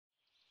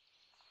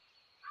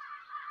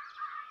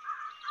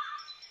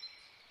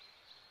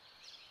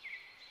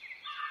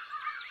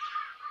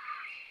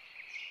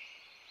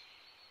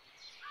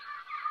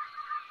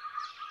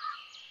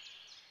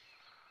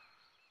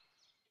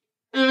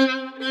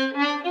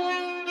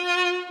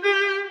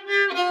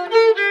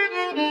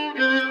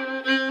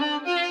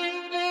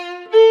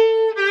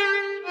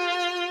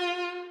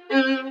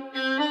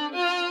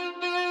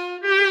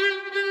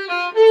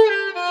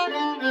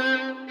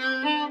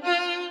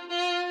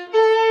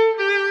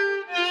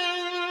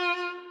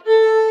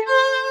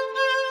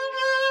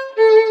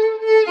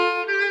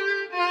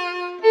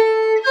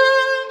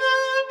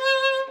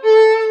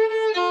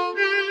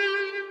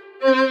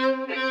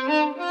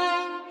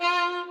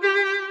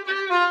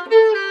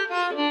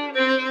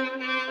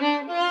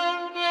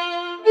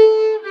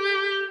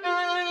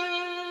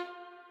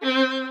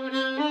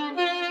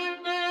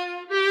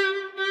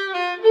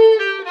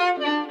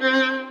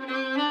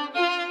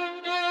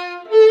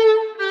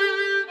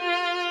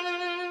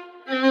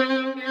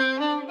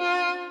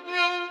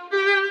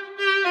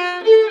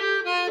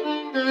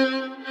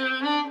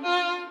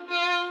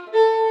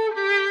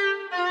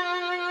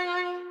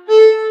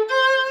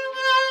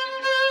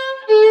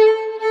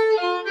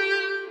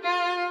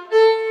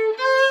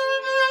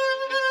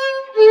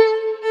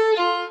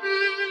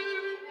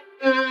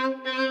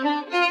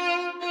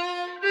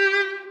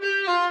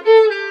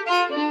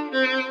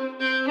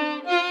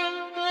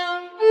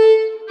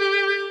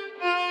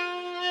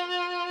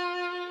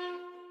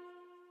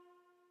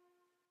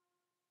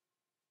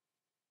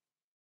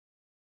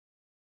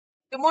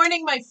Good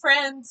morning, my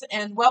friends,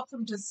 and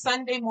welcome to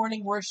Sunday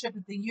morning worship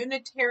at the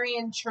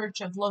Unitarian Church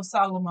of Los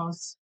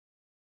Alamos.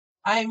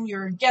 I'm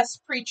your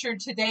guest preacher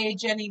today,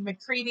 Jenny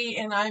McReady,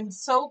 and I'm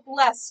so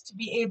blessed to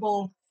be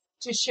able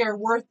to share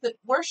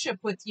worship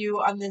with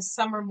you on this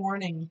summer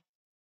morning.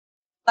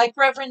 Like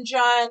Reverend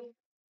John,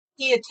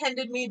 he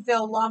attended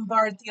Meadville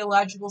Lombard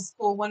Theological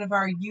School, one of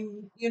our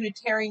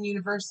Unitarian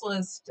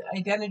Universalist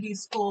identity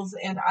schools,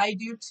 and I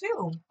do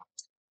too.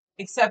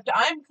 Except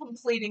I'm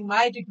completing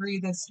my degree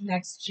this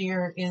next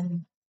year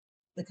in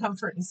the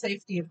comfort and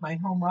safety of my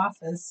home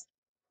office,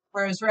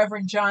 whereas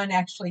Reverend John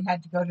actually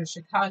had to go to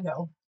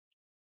Chicago.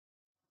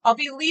 I'll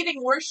be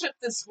leading worship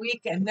this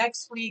week and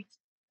next week,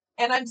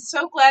 and I'm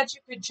so glad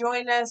you could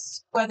join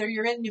us, whether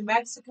you're in New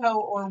Mexico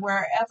or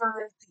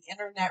wherever the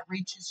internet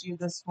reaches you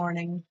this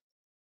morning.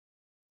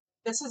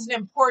 This is an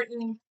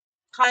important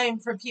time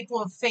for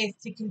people of faith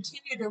to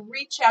continue to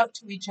reach out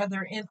to each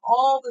other in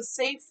all the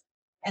safe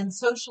and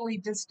socially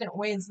distant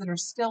ways that are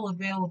still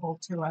available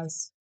to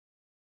us.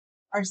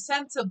 Our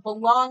sense of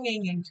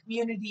belonging and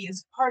community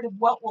is part of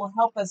what will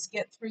help us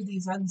get through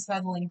these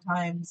unsettling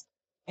times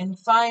and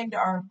find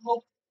our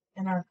hope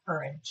and our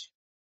courage.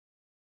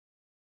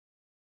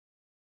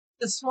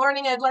 This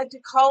morning, I'd like to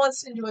call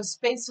us into a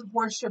space of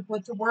worship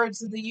with the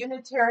words of the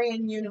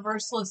Unitarian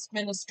Universalist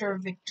minister,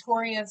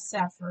 Victoria E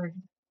Safford.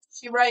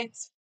 She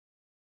writes,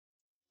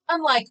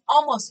 "Unlike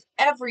almost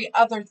every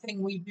other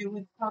thing we do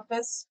with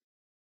purpose,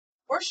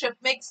 worship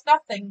makes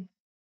nothing,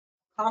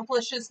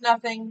 accomplishes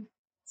nothing,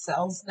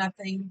 sells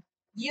nothing,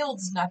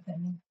 yields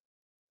nothing.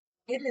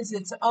 It is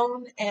its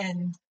own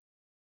end.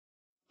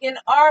 In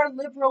our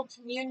liberal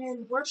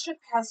communion, worship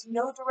has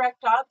no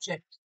direct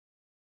object.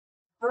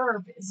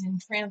 Verb is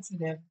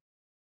intransitive.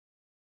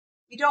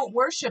 We don't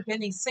worship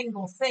any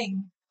single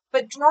thing,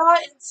 but draw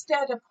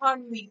instead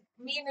upon the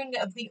meaning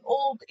of the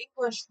old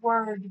English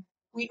word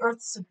we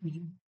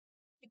earthsapy,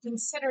 to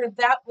consider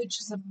that which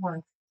is of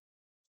worth,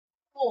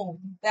 hold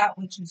that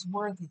which is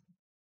worthy.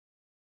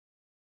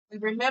 We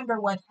remember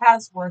what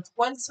has worth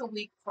once a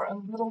week for a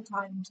little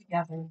time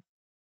together.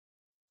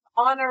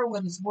 Honor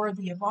what is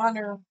worthy of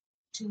honor,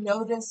 to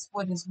notice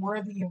what is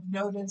worthy of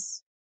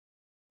notice,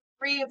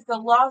 free of the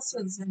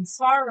losses and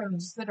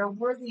sorrows that are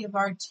worthy of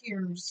our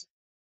tears,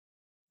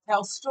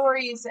 tell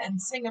stories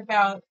and sing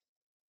about,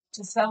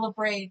 to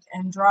celebrate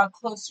and draw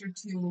closer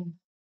to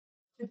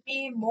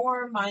be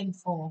more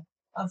mindful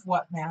of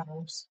what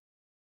matters.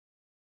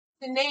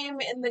 To name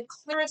in the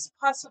clearest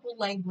possible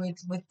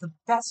language with the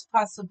best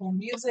possible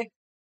music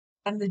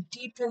and the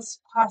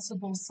deepest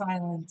possible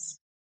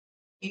silence,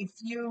 a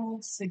few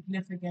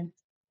significant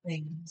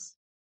things."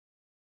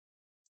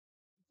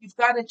 If you've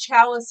got a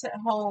chalice at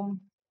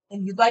home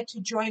and you'd like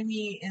to join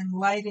me in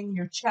lighting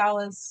your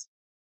chalice,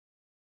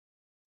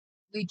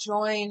 we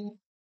join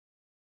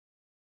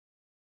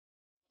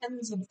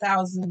tens of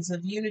thousands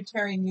of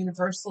Unitarian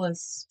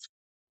Universalists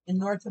in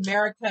North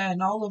America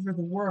and all over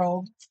the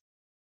world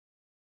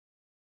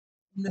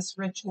in this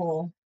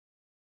ritual.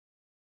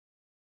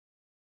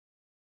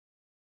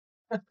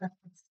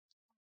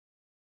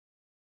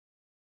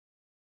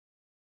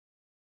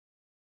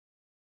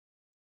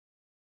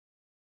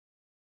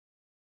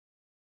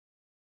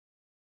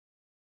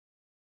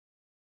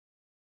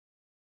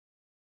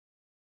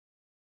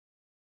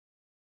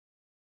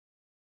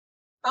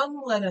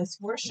 Come, let us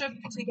worship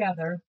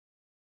together.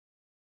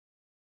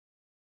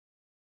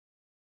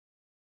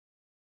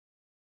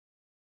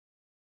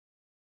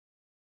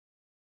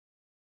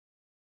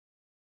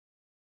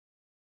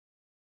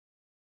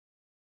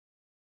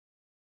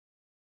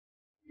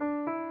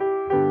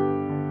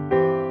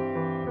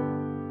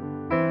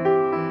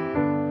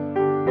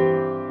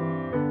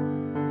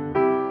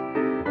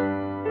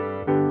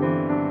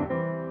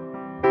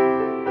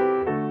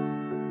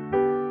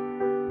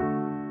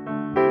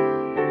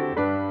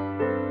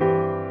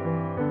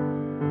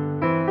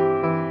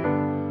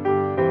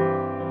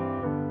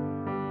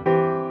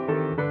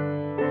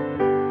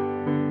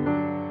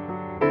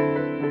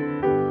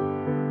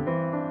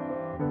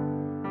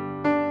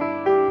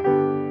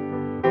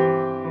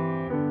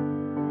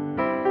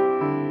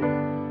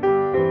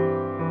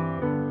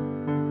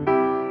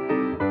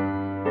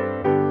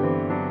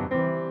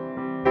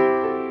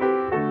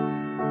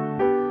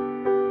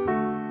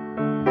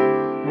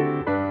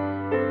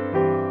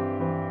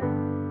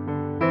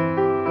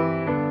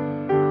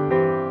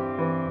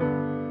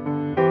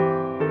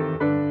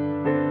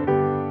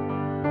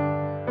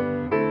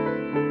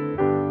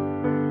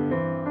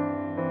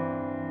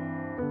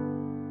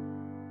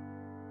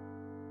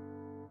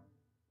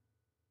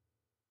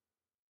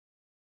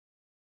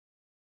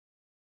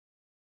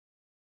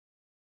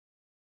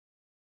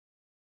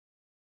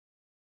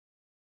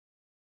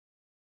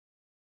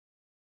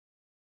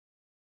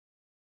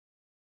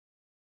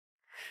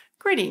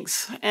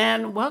 Greetings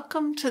and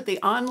welcome to the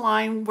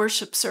online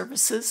worship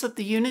services of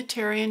the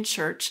Unitarian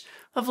Church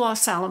of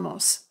Los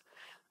Alamos.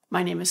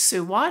 My name is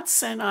Sue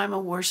Watts and I'm a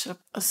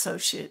worship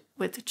associate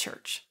with the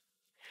church.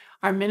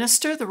 Our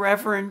minister, the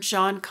Reverend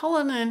John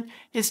Cullinan,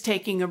 is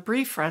taking a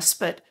brief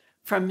respite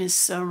from his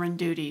sermon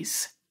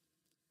duties.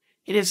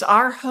 It is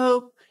our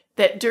hope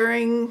that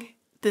during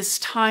this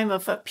time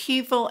of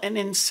upheaval and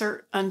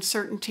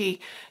uncertainty,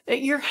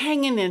 that you're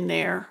hanging in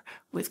there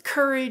with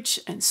courage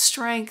and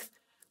strength,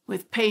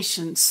 with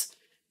patience,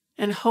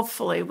 and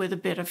hopefully with a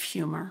bit of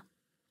humor.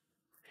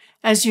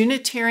 As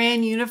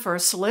Unitarian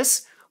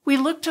Universalists, we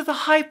look to the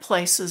high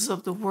places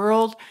of the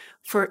world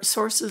for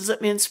sources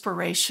of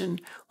inspiration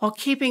while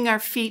keeping our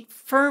feet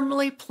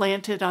firmly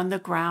planted on the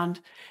ground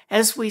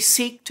as we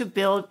seek to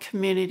build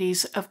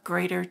communities of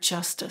greater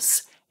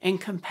justice and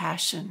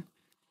compassion.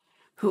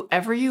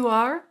 Whoever you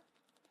are,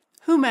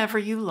 whomever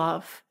you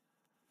love,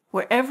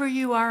 wherever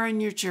you are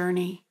in your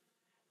journey,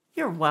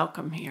 you're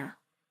welcome here.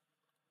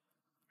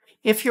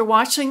 If you're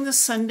watching the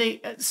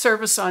Sunday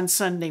service on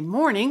Sunday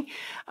morning,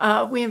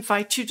 we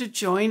invite you to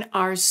join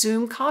our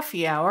Zoom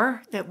coffee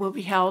hour that will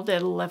be held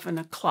at 11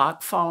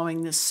 o'clock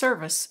following this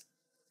service.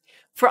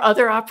 For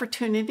other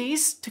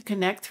opportunities to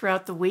connect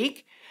throughout the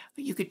week,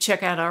 you could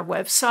check out our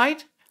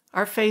website,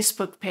 our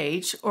Facebook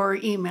page, or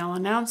email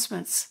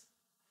announcements.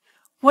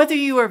 Whether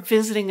you are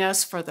visiting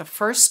us for the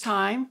first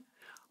time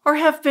or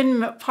have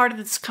been part of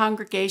this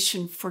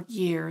congregation for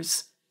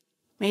years,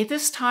 may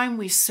this time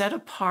we set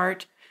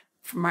apart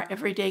from our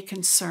everyday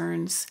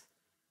concerns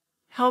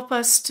help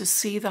us to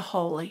see the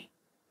holy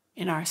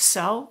in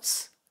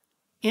ourselves,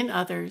 in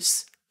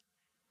others,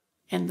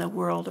 and the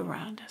world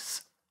around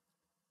us.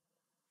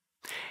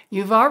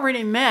 You've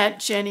already met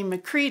Jenny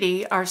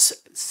McReady, our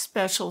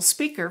special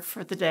speaker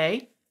for the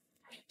day.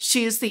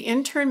 She is the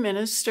intern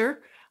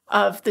minister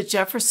of the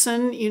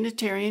Jefferson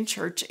Unitarian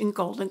Church in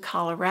Golden,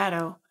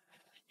 Colorado.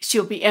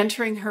 She'll be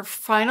entering her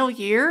final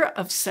year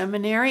of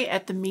seminary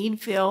at the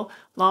Meadville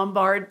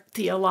Lombard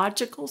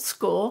Theological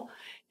School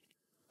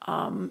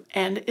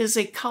and is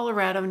a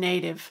Colorado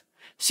native.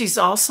 She's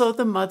also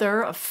the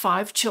mother of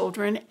 5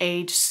 children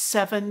aged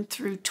 7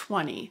 through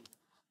 20.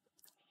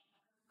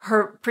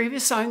 Her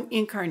previous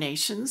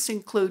incarnations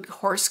include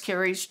horse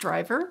carriage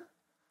driver,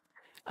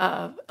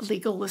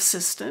 legal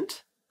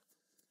assistant,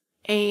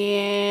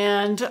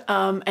 and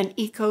an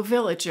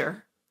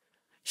eco-villager.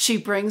 She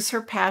brings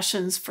her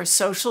passions for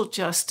social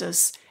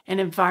justice and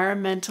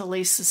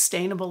environmentally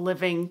sustainable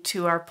living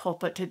to our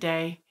pulpit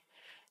today.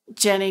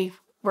 Jenny,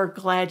 we're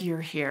glad you're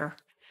here.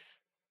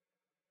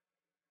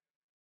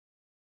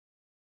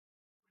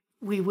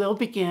 We will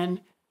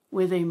begin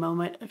with a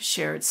moment of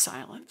shared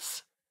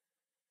silence.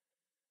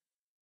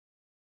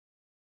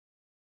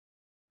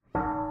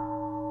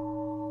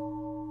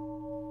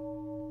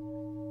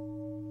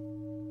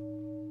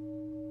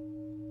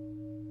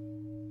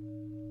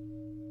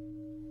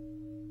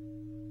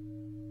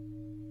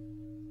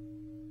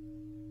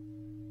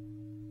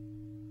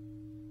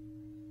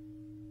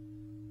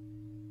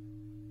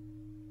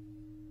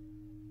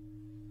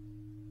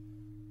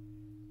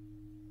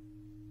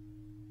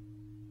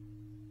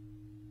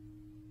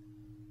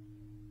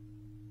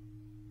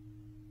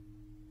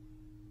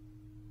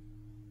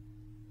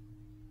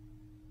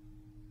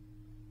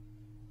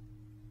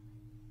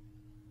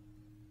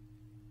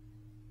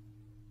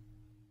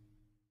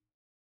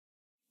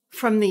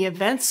 From the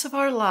events of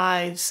our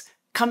lives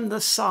come the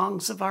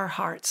songs of our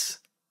hearts.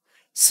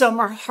 Some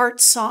are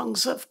heart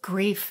songs of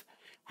grief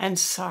and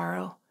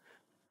sorrow,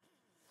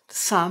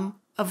 some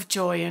of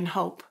joy and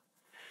hope.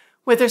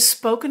 Whether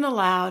spoken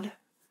aloud,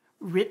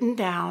 written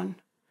down,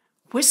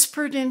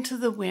 whispered into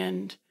the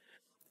wind,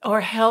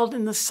 or held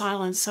in the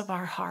silence of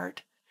our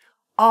heart,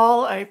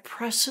 all are a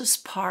precious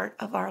part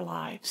of our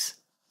lives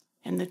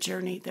and the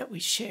journey that we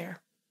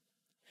share.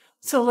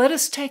 So let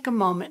us take a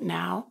moment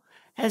now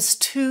as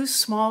 2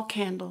 small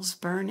candles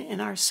burn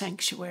in our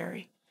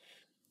sanctuary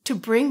to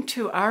bring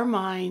to our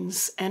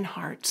minds and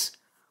hearts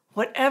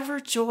whatever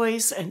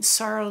joys and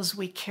sorrows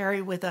we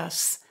carry with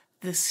us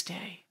this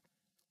day.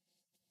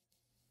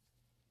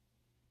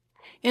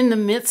 In the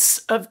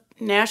midst of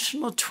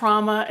national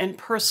trauma and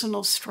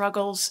personal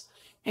struggles,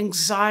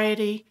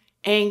 anxiety,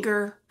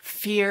 anger,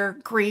 fear,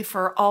 grief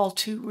are all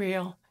too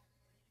real.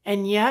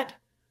 And yet,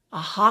 a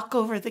hawk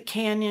over the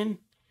canyon,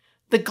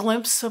 the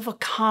glimpse of a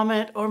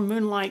comet or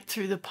moonlight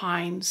through the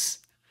pines,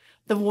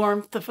 the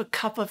warmth of a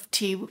cup of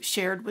tea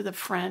shared with a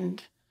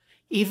friend,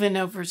 even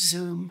over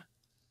Zoom.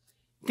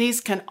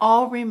 These can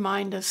all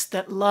remind us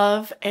that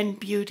love and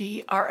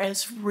beauty are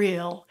as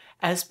real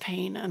as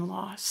pain and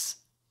loss.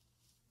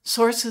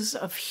 Sources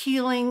of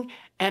healing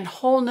and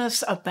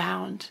wholeness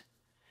abound,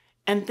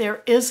 and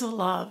there is a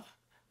love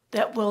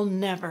that will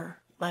never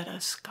let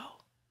us go.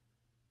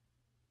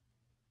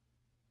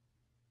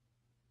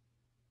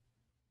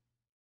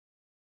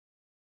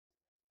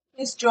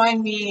 Please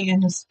join me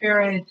in a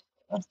spirit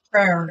of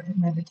prayer and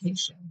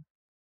meditation.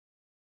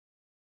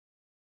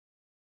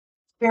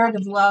 Spirit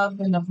of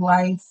love and of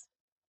life,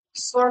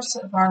 source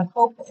of our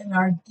hope and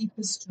our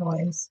deepest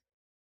joys.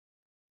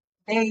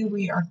 Today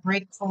we are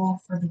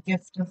grateful for the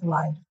gift of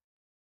life,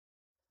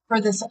 for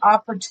this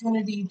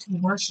opportunity to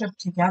worship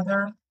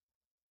together,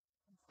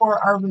 for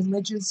our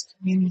religious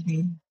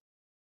community.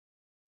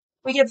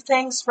 We give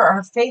thanks for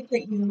our faith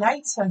that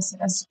unites us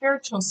as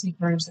spiritual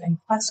seekers and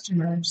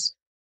questioners,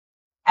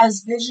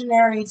 as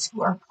visionaries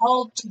who are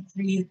called to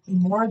create a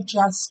more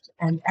just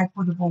and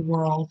equitable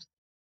world.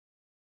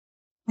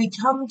 We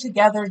come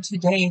together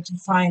today to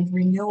find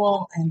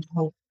renewal and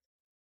hope,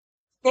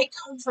 take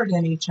comfort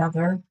in each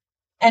other,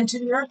 and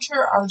to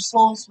nurture our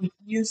souls with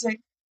music,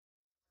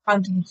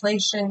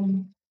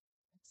 contemplation,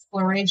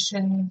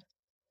 exploration,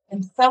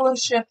 and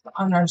fellowship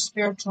on our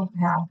spiritual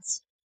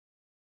paths.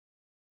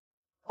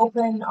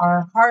 Open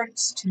our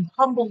hearts to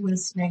humble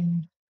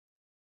listening,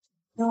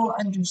 new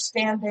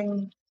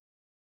understanding,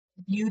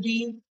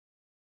 beauty.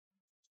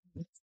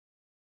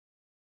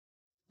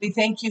 We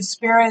thank you,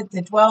 Spirit,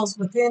 that dwells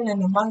within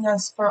and among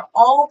us, for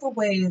all the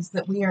ways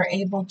that we are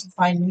able to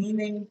find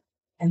meaning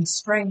and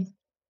strength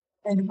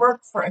and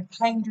work for a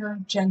kinder,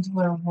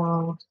 gentler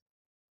world.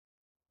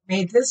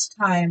 May this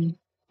time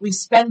we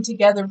spend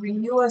together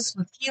renew us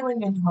with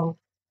healing and hope,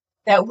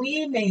 that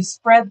we may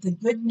spread the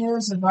good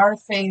news of our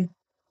faith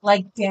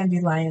like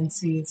dandelion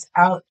seeds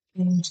out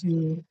into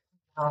the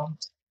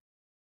world.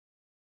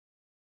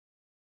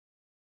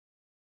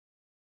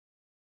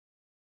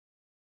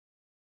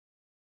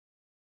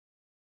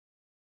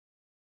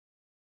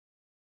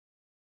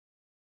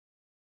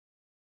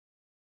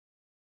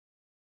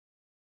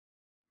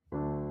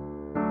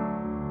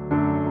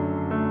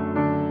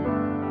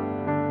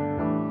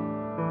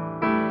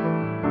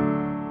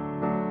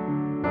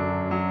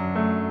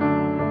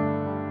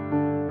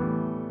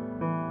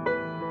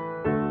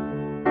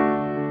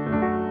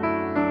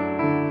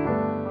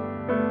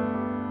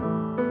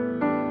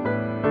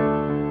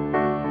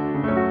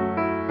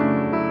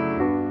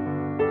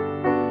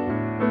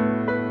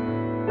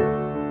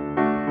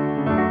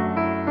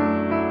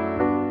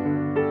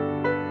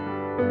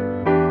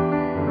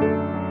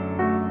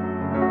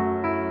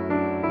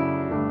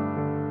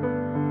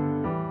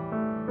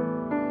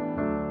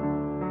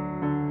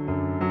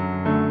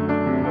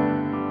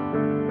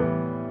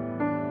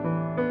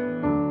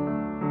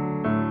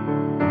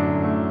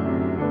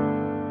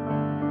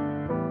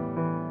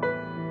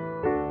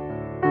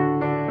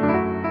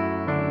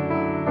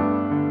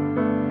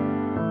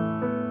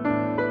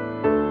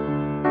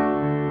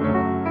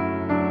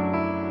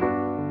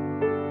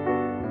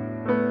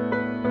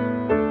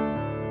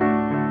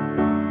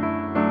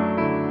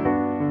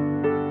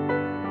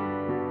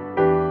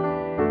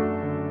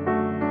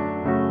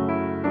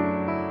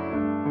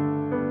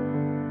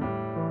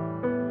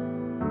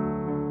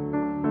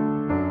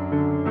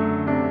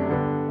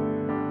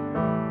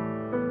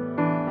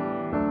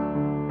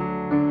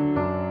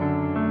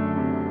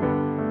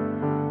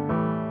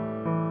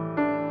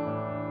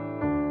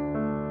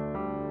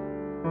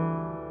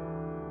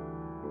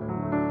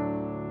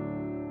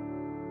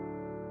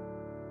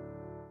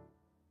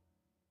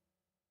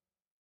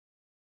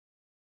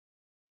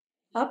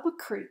 Up a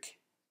Creek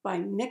by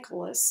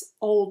Nicholas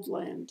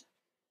Oldland.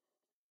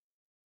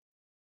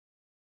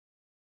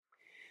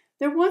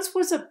 There once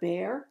was a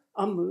bear,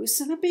 a moose,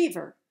 and a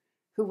beaver,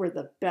 who were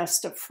the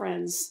best of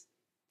friends,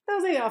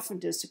 though they often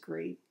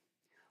disagreed.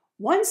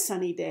 One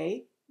sunny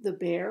day, the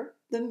bear,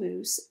 the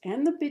moose,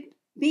 and the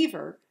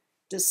beaver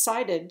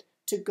decided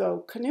to go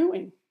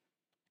canoeing.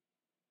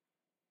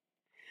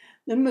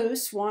 The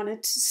moose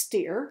wanted to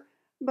steer,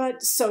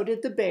 but so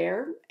did the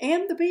bear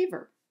and the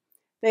beaver.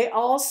 They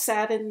all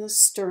sat in the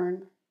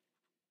stern.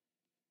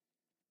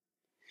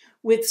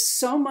 With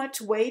so much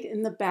weight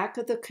in the back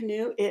of the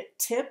canoe, it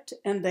tipped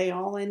and they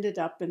all ended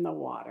up in the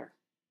water.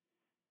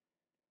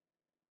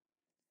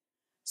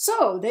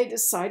 So they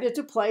decided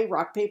to play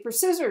rock, paper,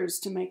 scissors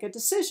to make a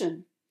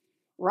decision.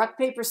 Rock,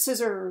 paper,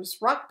 scissors,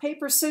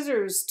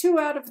 2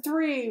 out of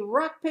 3,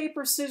 rock,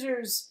 paper,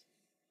 scissors.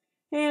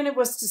 And it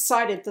was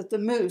decided that the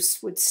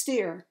moose would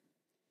steer.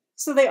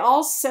 So they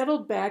all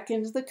settled back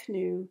into the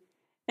canoe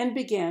and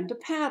began to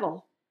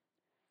paddle.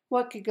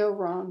 What could go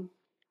wrong?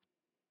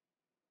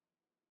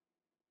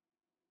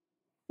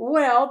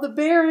 Well, the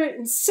bear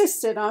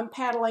insisted on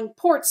paddling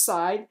port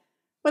side,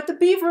 but the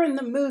beaver and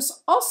the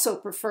moose also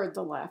preferred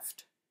the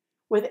left.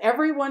 With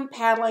everyone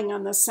paddling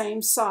on the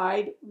same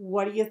side,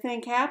 what do you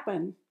think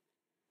happened?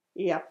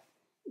 Yep,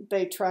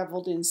 they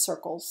traveled in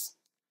circles.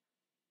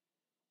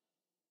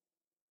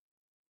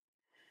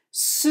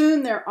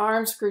 Soon their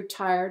arms grew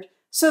tired,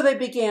 so they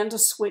began to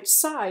switch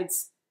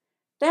sides.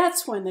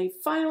 That's when they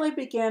finally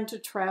began to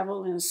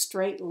travel in a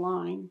straight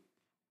line.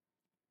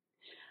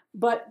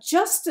 But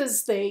just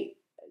as they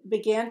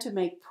began to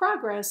make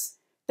progress,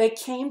 they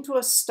came to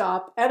a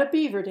stop at a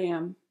beaver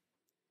dam.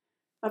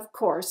 Of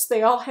course,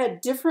 they all had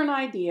different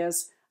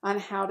ideas on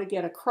how to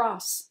get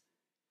across.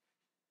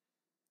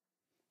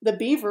 The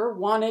beaver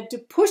wanted to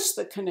push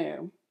the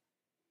canoe.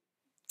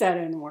 That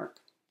didn't work.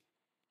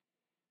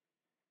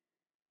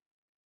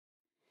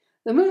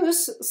 The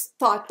moose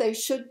thought they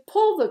should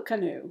pull the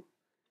canoe.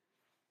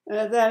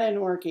 That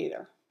didn't work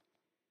either.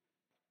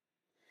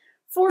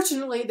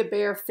 Fortunately, the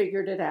bear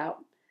figured it out.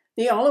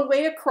 The only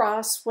way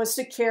across was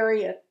to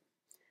carry it,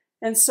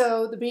 and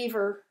so the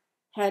beaver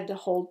had to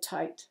hold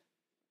tight.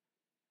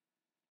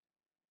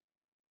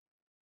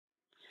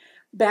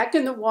 Back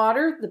in the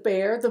water, the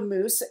bear, the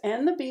moose,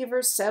 and the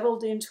beaver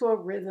settled into a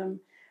rhythm.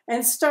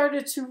 and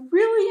started to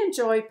really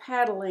enjoy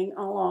paddling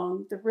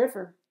along the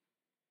river.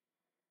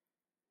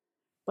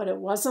 But it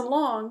wasn't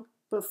long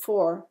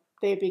before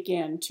they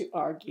began to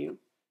argue.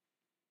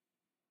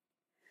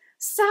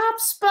 "Stop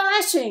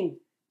splashing!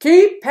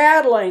 Keep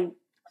paddling!"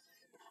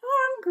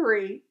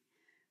 Hungry.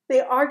 They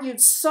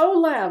argued so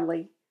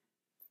loudly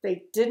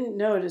they didn't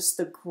notice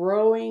the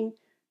growing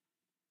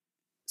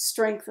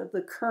strength of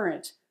the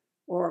current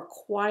or a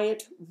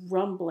quiet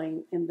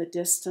rumbling in the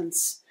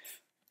distance.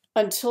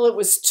 Until it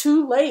was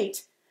too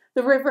late,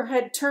 the river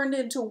had turned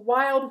into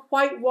wild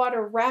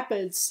whitewater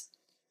rapids,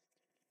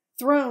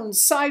 thrown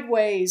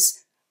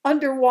sideways,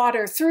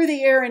 underwater, through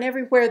the air, and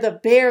everywhere the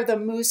bear, the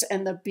moose,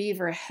 and the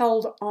beaver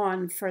held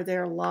on for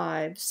their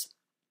lives.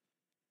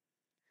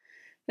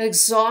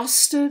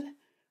 Exhausted,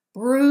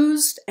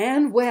 bruised,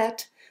 and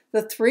wet,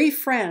 the three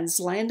friends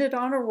landed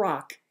on a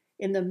rock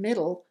in the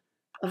middle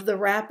of the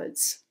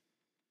rapids.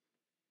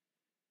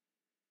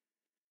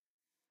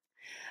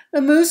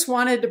 The moose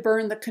wanted to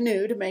burn the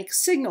canoe to make a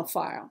signal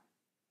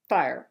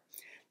fire.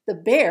 The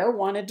bear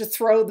wanted to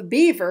throw the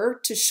beaver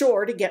to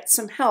shore to get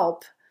some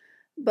help,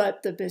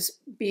 but the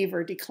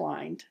beaver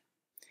declined.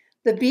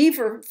 The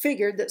beaver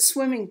figured that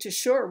swimming to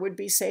shore would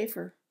be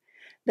safer.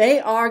 They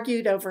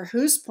argued over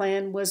whose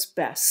plan was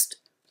best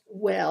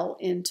well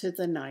into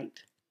the night.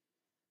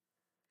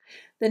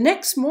 The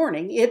next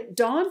morning, it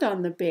dawned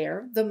on the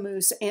bear, the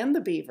moose, and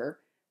the beaver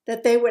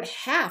that they would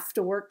have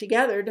to work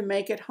together to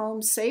make it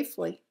home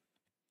safely.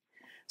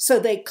 So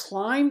they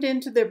climbed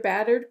into their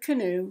battered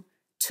canoe,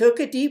 took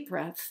a deep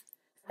breath,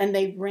 and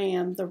they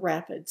ran the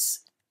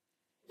rapids.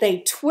 They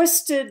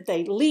twisted,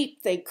 they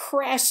leaped, they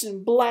crashed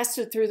and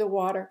blasted through the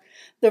water.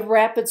 The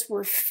rapids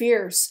were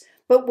fierce,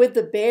 but with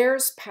the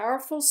bear's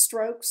powerful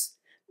strokes,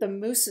 the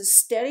moose's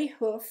steady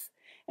hoof,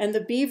 and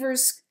the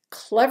beaver's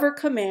clever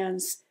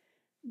commands,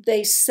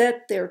 they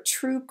set their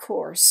true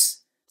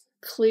course,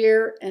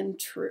 clear and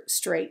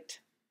straight.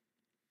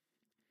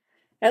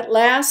 At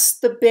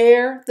last, the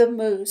bear, the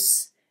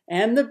moose,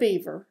 and the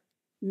beaver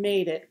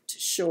made it to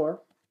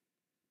shore.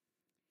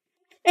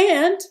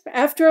 And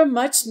after a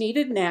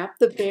much-needed nap,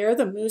 the bear,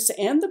 the moose,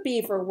 and the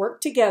beaver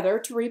worked together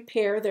to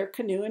repair their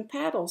canoe and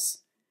paddles.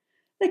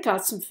 They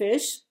caught some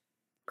fish,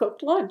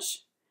 cooked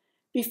lunch.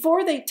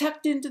 Before they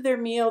tucked into their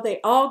meal,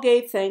 they all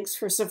gave thanks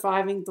for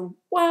surviving the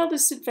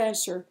wildest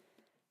adventure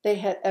they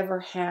had ever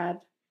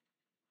had.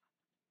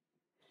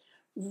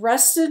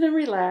 Rested and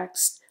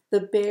relaxed, the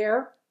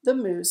bear, the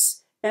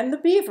moose, and the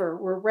beaver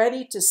were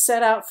ready to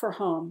set out for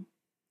home.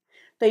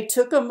 They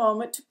took a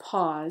moment to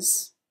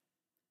pause,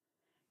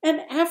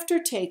 and after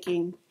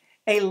taking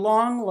a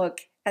long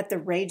look at the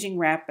raging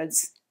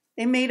rapids,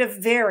 they made a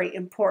very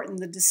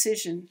important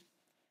decision.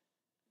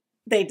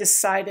 They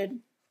decided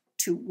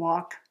to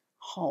walk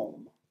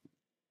home.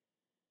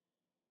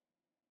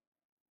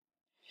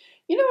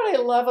 You know what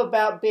I love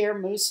about bear,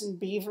 moose, and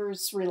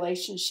beaver's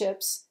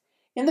relationships?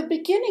 In the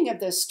beginning of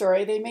this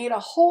story, they made a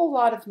whole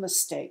lot of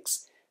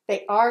mistakes.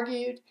 They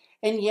argued,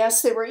 and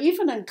yes, they were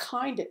even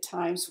unkind at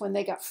times when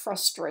they got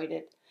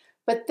frustrated.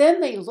 But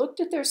then they looked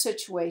at their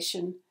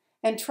situation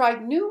and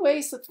tried new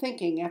ways of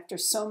thinking after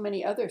so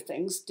many other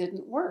things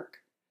didn't work.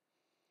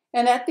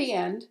 And at the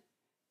end,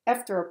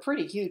 after a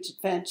pretty huge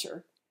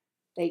adventure,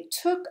 they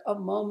took a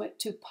moment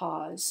to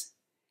pause,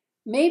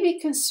 maybe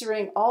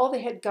considering all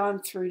they had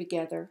gone through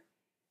together,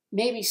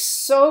 maybe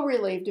so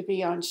relieved to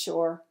be on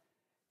shore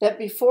that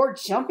before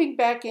jumping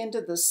back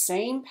into the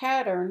same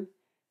pattern,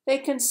 they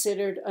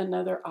considered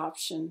another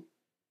option: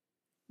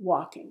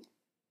 walking.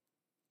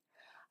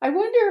 I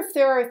wonder if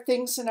there are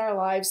things in our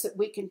lives that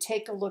we can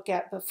take a look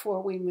at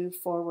before we move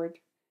forward.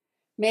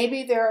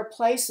 Maybe there are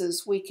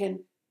places we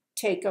can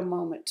take a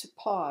moment to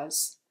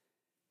pause,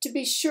 to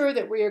be sure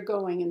that we are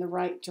going in the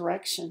right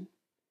direction.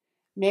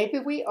 Maybe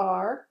we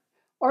are,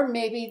 or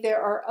maybe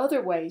there are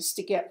other ways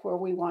to get where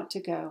we want to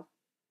go,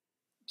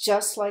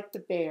 just like the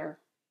bear,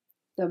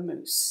 the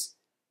moose,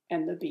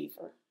 and the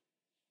beaver.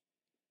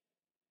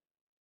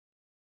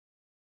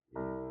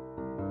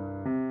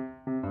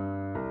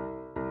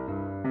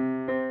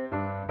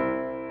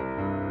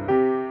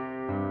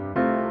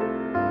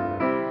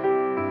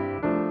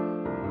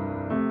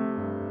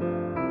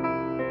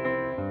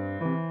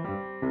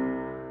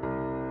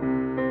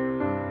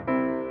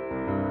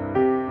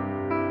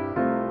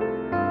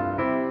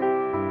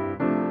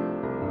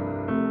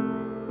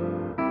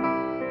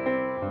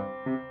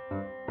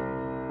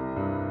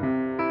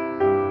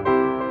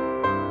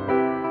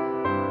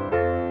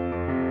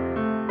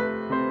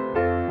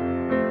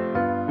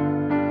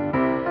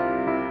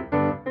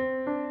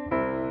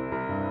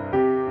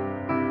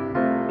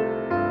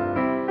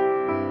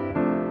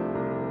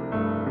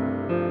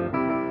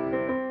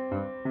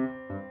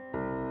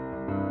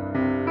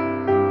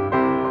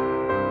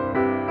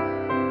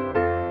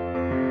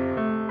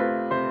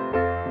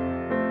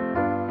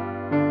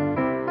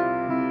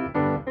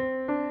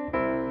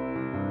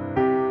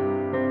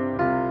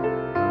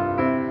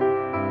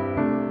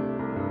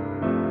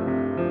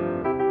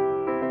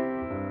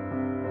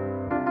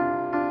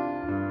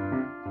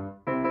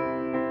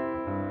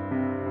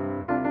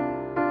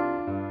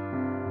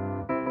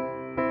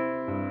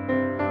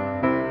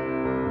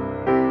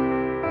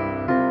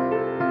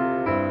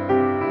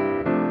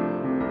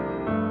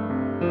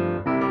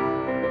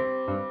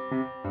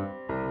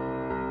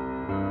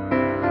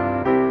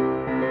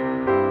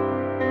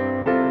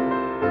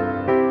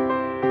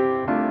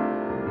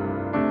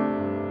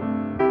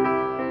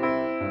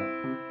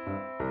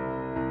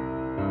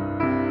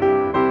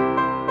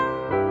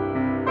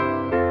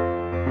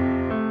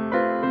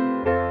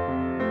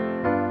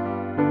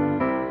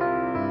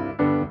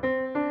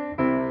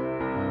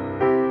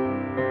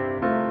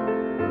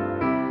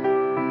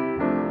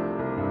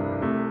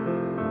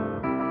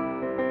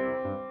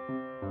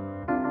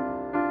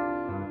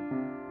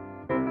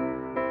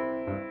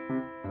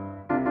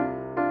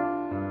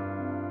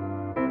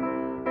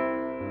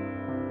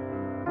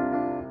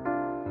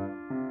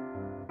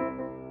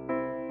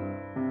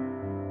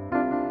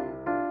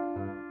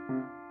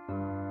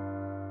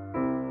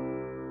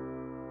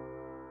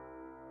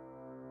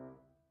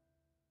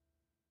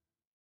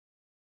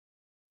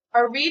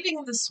 Our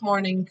reading this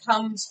morning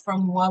comes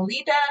from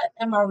Walidah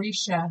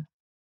Imarisha.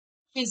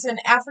 She's an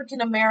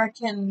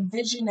African-American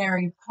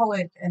visionary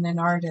poet and an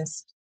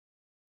artist.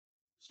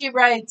 She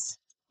writes,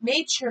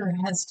 "Nature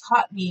has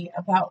taught me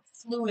about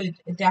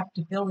fluid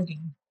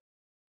adaptability,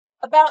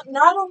 about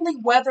not only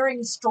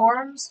weathering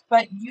storms,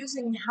 but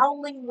using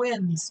howling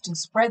winds to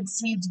spread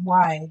seeds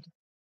wide,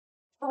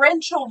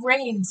 torrential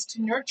rains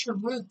to nurture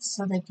roots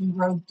so they can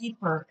grow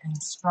deeper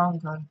and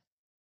stronger.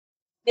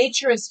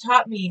 Nature has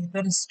taught me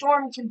that a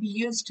storm can be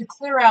used to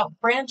clear out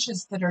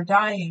branches that are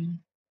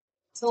dying,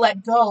 to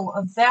let go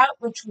of that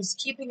which was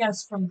keeping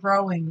us from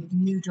growing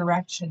in new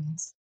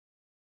directions.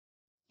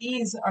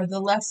 These are the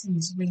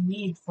lessons we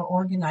need for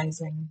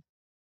organizing.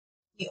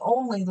 The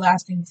only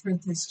lasting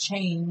truth is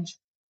change.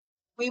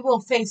 We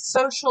will face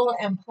social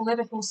and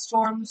political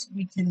storms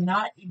we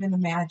cannot even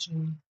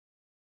imagine.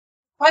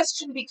 The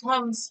question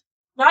becomes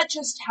not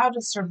just how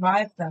to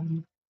survive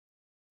them,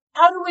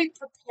 how do we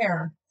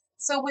prepare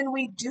so when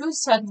we do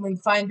suddenly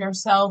find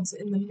ourselves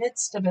in the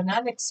midst of an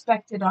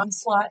unexpected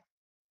onslaught,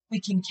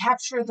 we can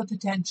capture the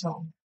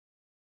potential,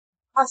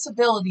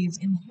 possibilities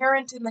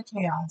inherent in the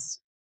chaos,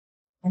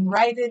 and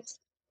ride it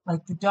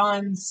like the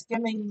dawn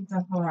skimming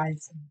the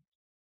horizon."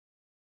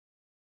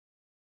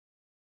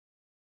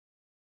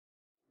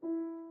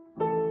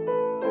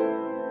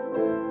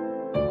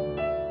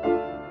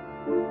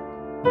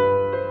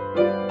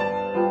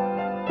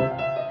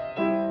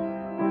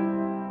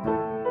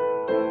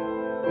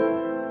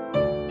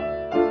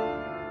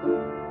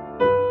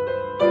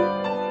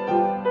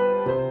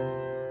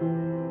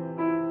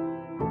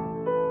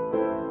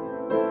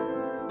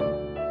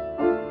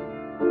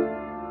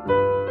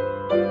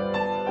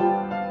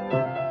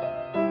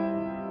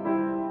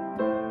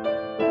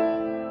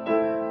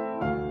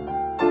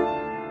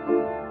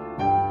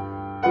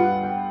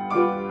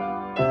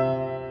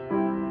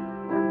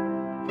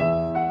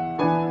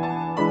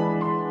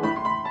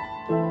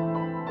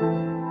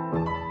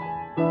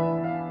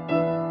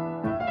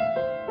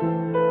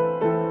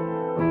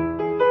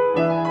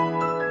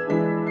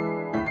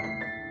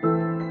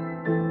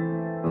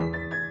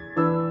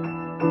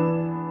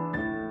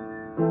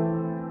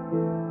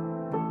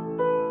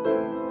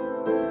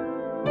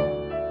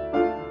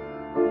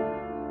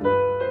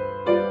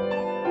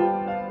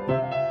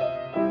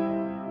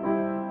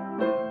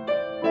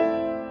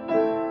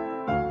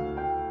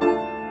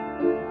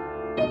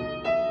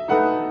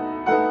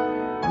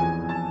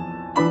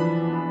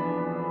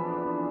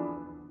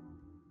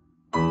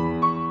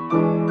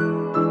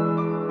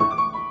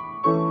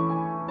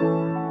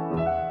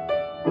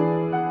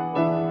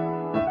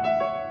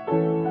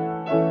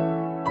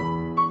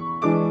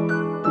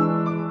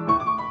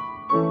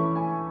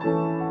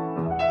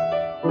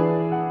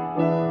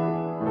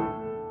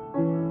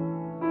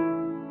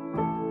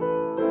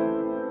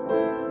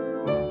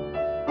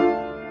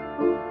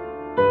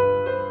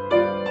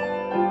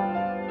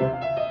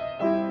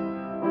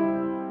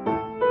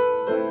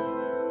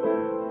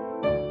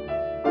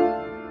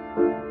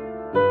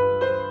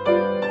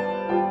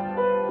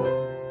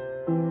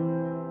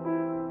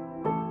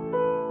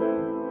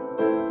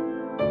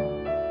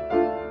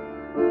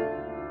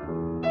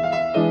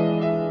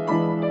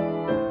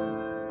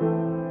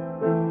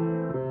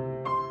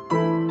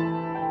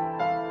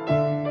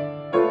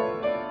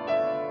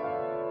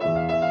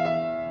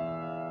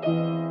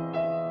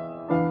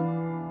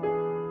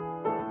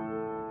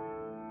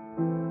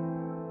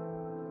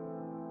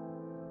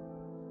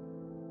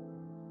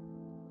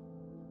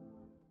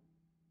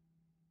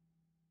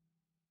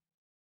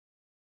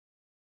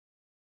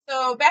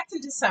 So back to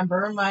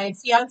December, my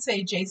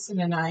fiance Jason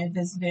and I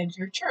visited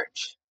your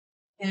church,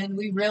 and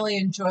we really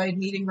enjoyed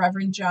meeting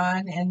Reverend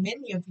John and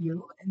many of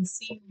you and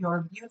seeing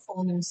your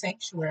beautiful new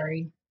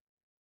sanctuary.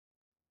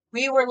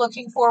 We were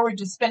looking forward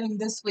to spending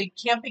this week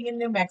camping in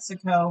New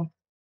Mexico,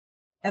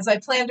 as I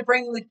plan to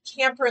bring the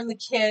camper and the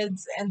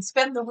kids and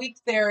spend the week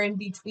there in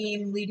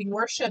between leading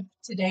worship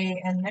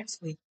today and next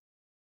week.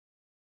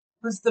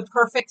 It was the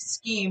perfect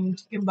scheme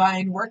to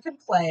combine work and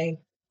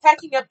play,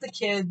 packing up the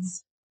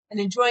kids, and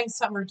enjoying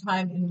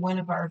summertime in one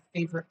of our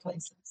favorite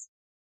places.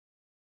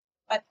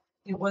 But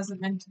it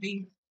wasn't meant to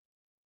be.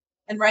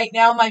 And right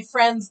now, my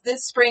friends,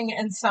 this spring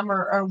and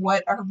summer are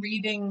what our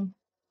reading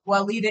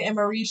Walidah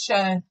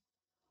Imarisha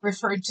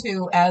referred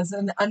to as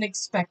an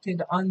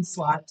unexpected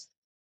onslaught.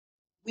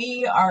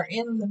 We are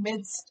in the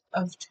midst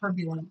of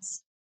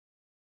turbulence.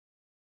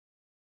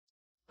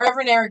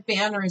 Reverend Eric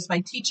Banner is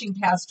my teaching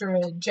pastor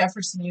at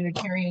Jefferson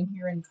Unitarian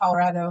here in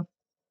Colorado.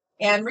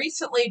 And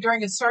recently,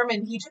 during a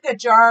sermon, he took a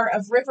jar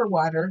of river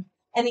water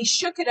and he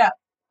shook it up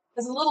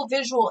as a little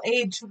visual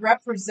aid to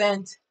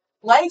represent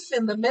life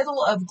in the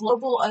middle of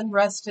global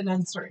unrest and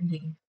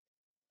uncertainty.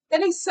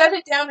 Then he set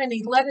it down and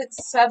he let it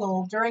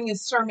settle during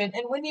his sermon.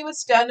 And when he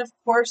was done, of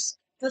course,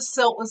 the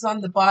silt was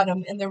on the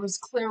bottom and there was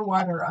clear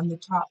water on the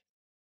top.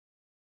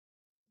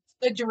 It's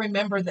good to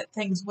remember that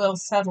things will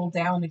settle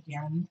down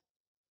again.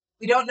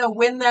 We don't know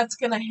when that's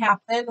going to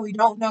happen. We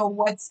don't know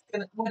what it's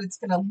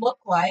going to look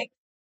like.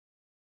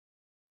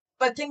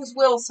 But things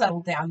will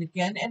settle down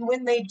again, and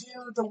when they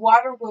do, the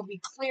water will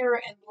be clear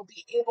and we'll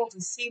be able to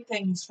see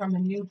things from a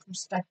new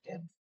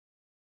perspective.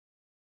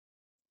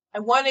 I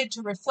wanted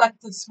to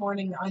reflect this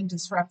morning on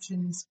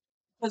disruptions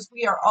because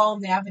we are all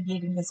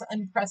navigating this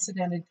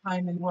unprecedented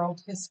time in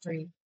world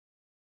history.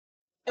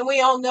 And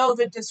we all know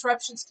that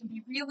disruptions can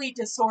be really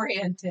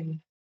disorienting.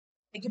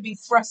 It can be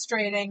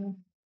frustrating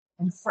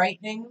and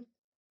frightening.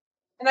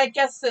 And I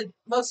guess that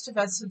most of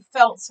us have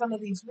felt some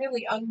of these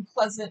really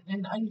unpleasant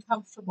and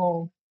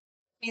uncomfortable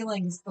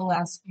feelings the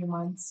last few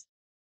months.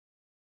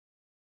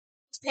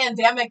 This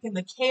pandemic and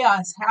the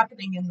chaos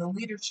happening in the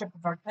leadership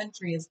of our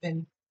country has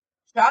been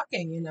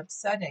shocking and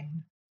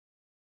upsetting.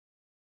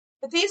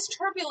 But these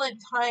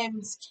turbulent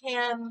times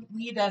can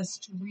lead us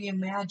to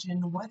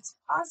reimagine what's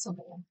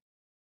possible.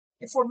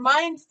 If we're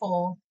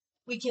mindful,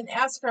 we can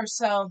ask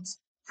ourselves,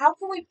 how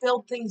can we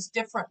build things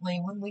differently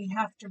when we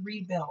have to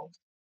rebuild?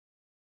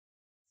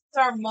 It's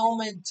our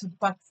moment to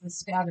buck the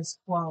status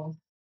quo.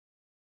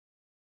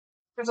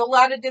 There's a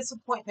lot of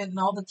disappointment in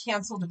all the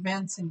canceled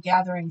events and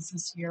gatherings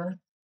this year.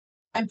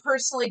 I'm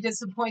personally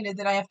disappointed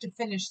that I have to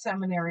finish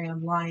seminary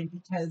online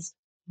because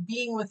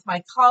being with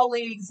my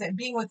colleagues and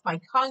being with my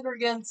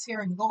congregants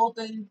here in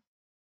Bolton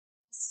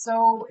is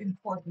so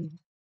important.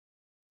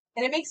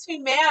 And it makes me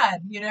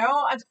mad,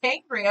 I'm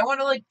angry. I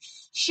want to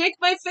shake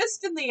my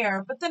fist in the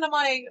air. But then I'm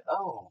like,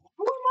 oh,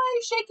 who am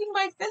I shaking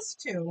my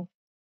fist to?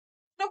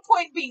 No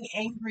point being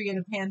angry at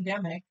a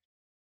pandemic.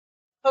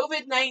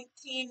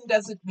 COVID-19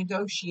 doesn't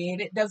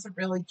negotiate. It doesn't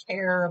really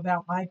care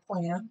about my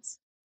plans.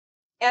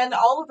 And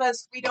all of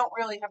us, we don't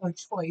really have a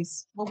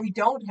choice. Well, we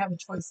don't have a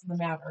choice in the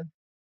matter.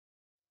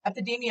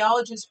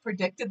 Epidemiologists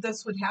predicted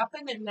this would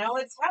happen, and now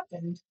it's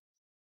happened.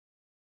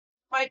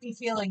 Might be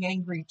feeling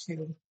angry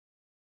too.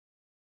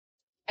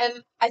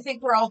 And I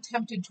think we're all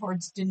tempted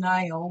towards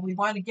denial. We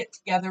want to get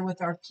together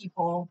with our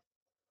people.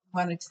 We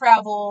want to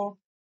travel.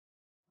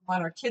 We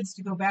want our kids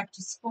to go back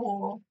to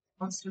school,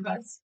 most of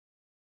us.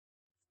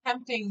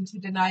 Tempting to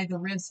deny the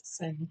risks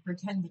and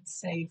pretend it's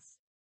safe.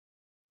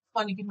 I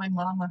want to give my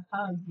mom a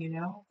hug,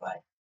 but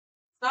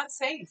it's not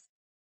safe.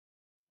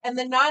 And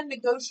the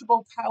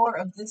non-negotiable power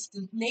of this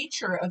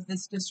nature of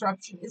this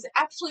disruption is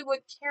actually what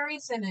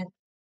carries in it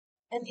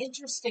an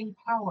interesting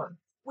power.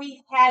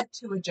 We had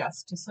to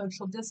adjust to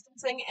social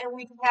distancing, and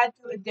we've had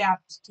to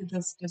adapt to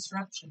this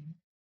disruption.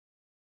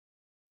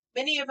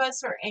 Many of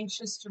us are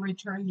anxious to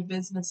return to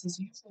business as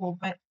usual,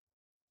 but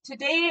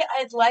today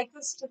I'd like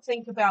us to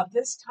think about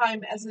this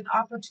time as an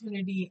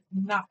opportunity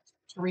not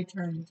to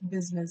return to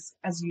business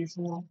as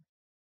usual.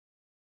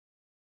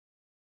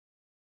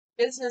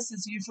 Business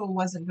as usual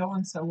wasn't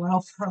going so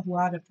well for a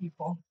lot of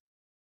people.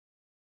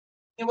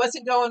 It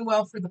wasn't going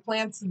well for the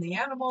plants and the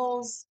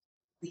animals,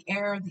 the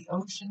air, the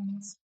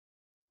oceans.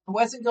 It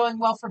wasn't going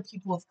well for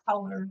people of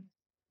color,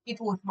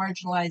 people with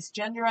marginalized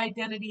gender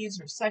identities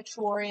or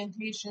sexual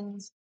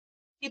orientations,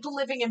 people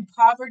living in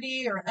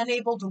poverty or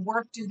unable to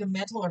work due to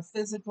mental or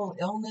physical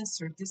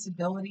illness or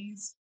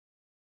disabilities.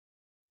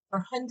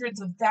 For hundreds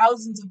of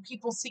thousands of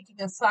people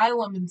seeking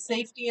asylum and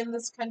safety in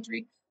this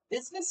country,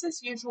 business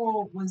as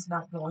usual was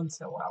not going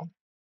so well.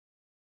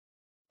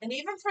 And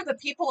even for the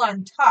people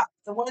on top,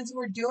 the ones who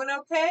were doing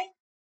okay,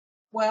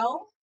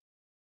 well,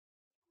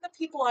 the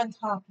people on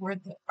top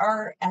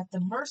are at the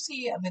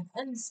mercy of an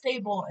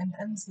unstable and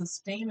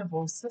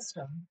unsustainable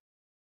system.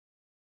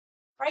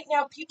 Right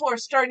now, people are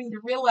starting to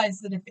realize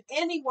that if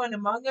anyone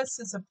among us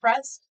is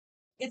oppressed,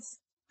 it's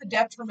the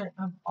detriment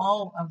of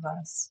all of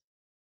us.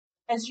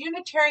 As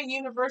Unitarian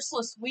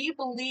Universalists, we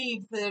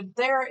believe that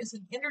there is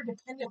an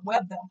interdependent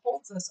web that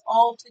holds us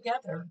all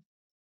together.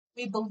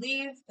 We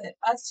believe that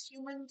us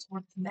humans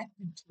were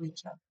connected to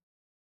each other.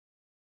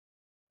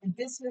 And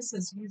business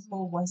as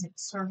usual wasn't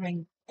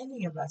serving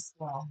any of us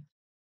well.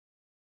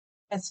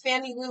 As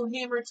Fannie Lou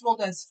Hamer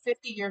told us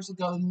 50 years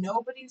ago,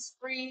 nobody's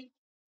free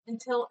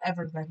until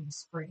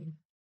everybody's free.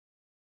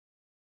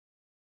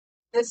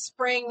 This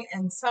spring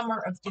and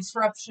summer of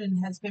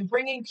disruption has been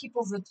bringing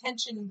people's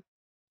attention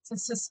to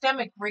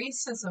systemic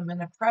racism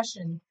and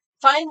oppression.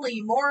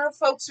 Finally, more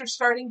folks are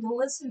starting to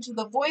listen to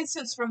the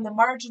voices from the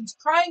margins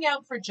crying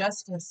out for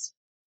justice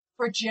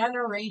for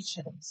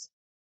generations.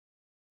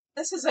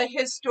 This is a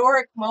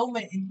historic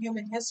moment in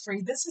human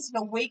history. This is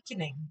an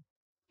awakening,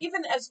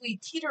 even as we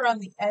teeter on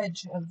the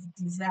edge of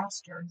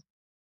disaster.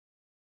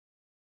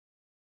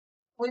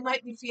 We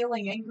might be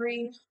feeling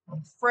angry, or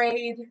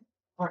afraid,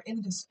 or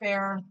in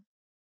despair.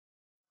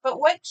 But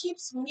what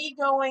keeps me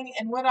going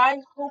and what I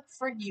hope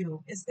for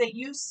you is that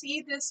you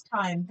see this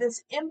time,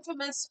 this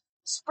infamous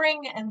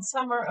spring and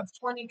summer of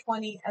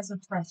 2020 as a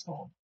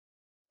threshold,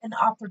 an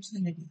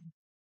opportunity.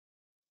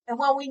 And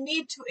while we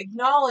need to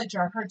acknowledge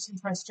our hurts and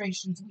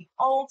frustrations, we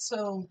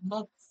also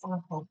look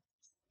for hope.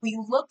 We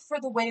look for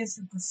the ways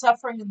that the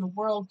suffering in the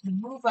world can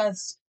move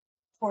us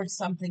towards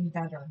something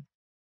better.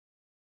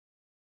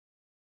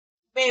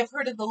 You may have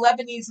heard of the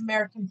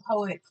Lebanese-American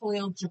poet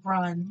Khalil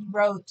Gibran. He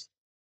wrote,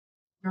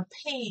 "Your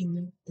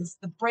pain is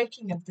the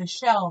breaking of the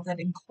shell that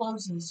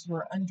encloses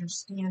your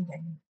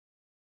understanding."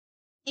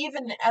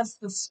 Even as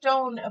the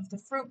stone of the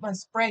fruit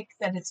must break,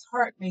 that its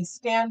heart may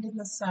stand in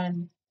the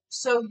sun,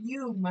 so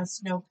you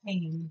must know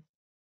pain.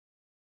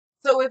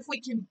 So if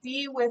we can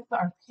be with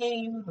our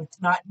pain, with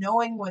not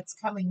knowing what's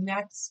coming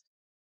next,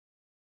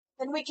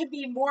 then we can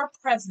be more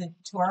present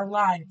to our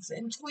lives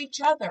and to each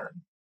other,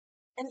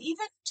 and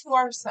even to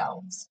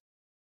ourselves.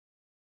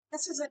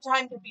 This is a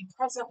time to be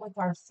present with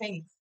our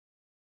faith.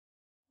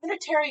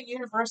 Unitarian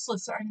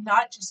Universalists are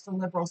not just a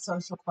liberal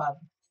social club.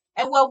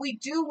 And while we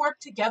do work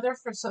together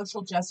for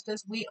social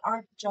justice, we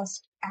aren't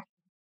just actors.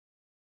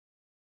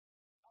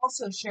 We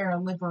also share a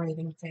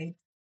liberating faith.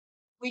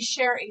 We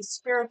share a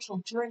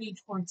spiritual journey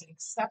towards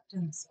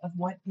acceptance of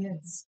what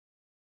is.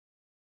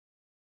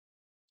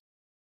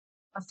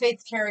 Our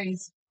faith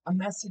carries a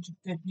message of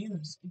good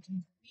news because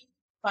we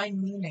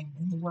find meaning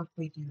in the work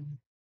we do.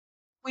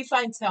 We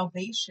find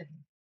salvation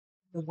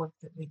in the work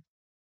that we do.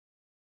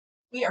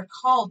 We are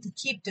called to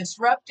keep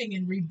disrupting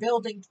and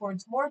rebuilding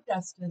towards more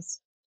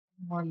justice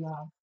and more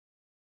love.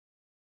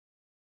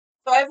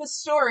 So I have a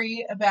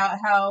story about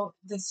how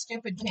this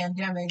stupid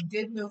pandemic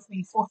did move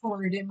me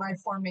forward in my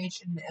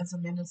formation as a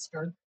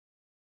minister.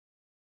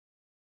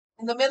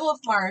 In the middle of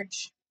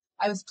March,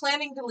 I was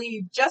planning to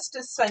leave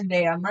Justice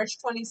Sunday on March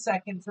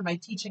 22nd for my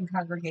teaching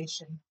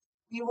congregation.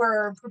 We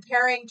were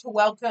preparing to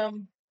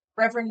welcome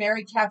Reverend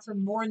Mary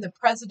Catherine Moore, the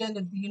president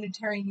of the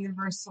Unitarian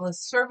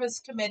Universalist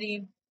Service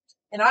Committee,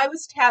 and I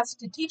was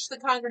tasked to teach the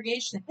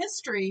congregation the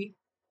history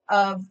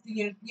of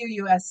the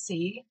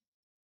UUSC.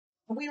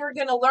 We were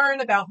going to learn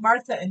about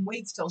Martha and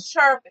Wade Still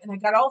Sharp, and I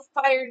got all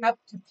fired up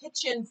to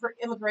pitch in for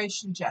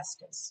immigration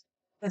justice.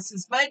 This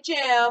is my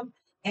jam,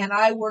 and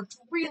I worked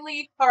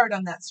really hard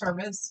on that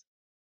service.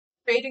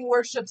 Creating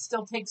worship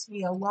still takes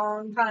me a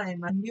long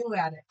time. I'm new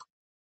at it.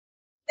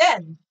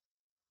 Then,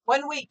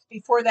 1 week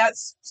before that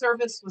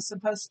service was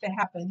supposed to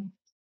happen,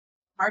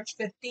 March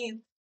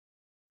 15th,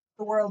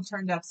 the world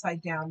turned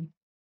upside down.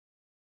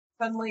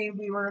 Suddenly,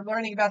 we were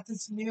learning about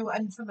this new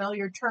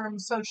unfamiliar term,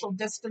 social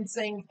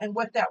distancing, and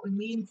what that would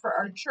mean for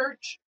our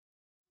church.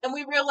 And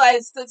we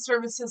realized that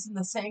services in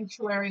the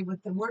sanctuary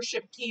with the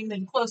worship team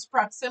in close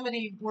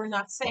proximity were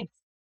not safe.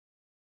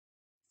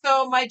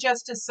 So my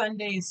Justice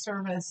Sunday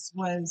service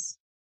was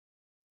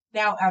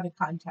now out of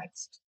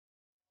context.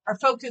 Our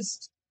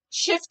focus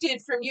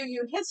shifted from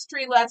UU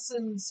history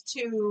lessons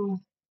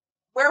to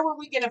where were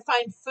we going to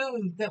find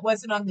food that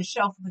wasn't on the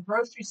shelf of the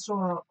grocery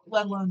store,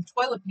 let alone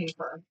toilet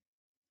paper.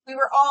 We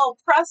were all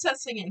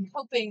processing and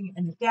coping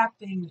and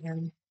adapting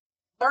and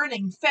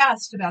learning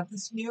fast about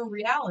this new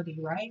reality,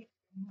 right?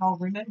 You all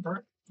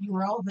remember, you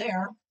were all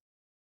there.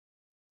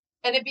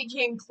 And it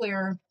became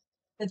clear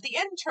that the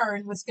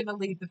intern was going to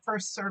lead the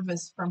first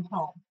service from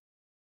home,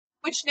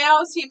 which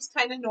now seems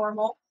kind of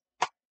normal.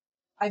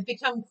 I've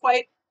become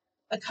quite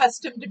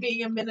accustomed to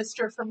being a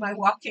minister from my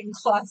walk-in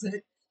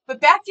closet.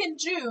 But back in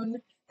June,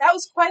 that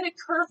was quite a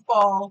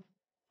curveball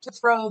to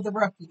throw the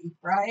rookie,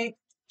 right?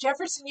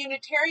 Jefferson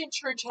Unitarian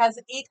Church has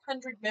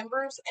 800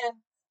 members, and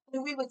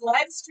when we would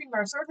live stream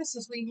our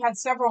services, we had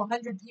several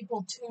hundred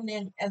people tune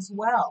in as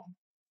well.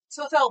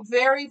 So it felt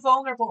very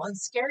vulnerable and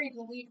scary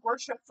to lead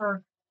worship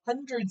for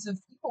hundreds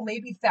of people,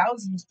 maybe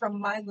thousands, from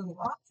my little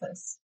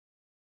office.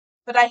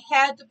 But I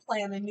had to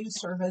plan a new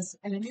service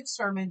and a new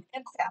sermon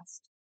and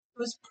fast. It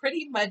was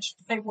pretty much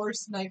my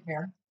worst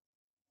nightmare.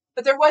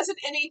 But there wasn't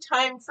any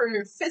time for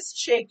fist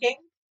shaking.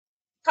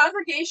 The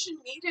congregation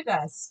needed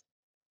us,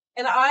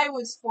 and I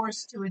was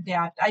forced to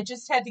adapt. I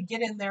just had to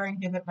get in there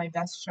and give it my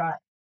best shot.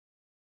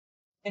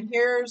 And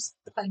here's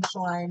the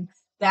punchline.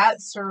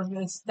 That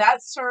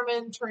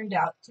sermon turned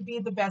out to be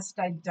the best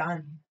I'd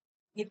done.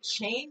 It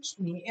changed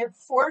me. It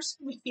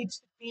forced me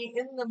to be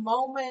in the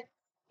moment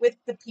with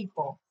the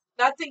people,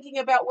 not thinking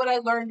about what I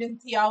learned in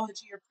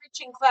theology or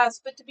preaching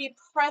class, but to be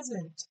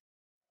present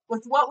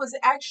with what was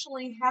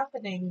actually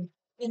happening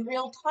in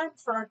real time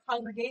for our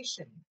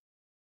congregation.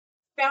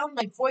 Found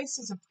my voice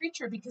as a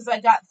preacher because I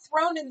got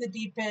thrown in the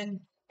deep end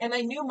and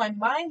I knew my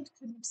mind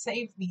couldn't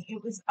save me.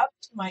 It was up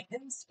to my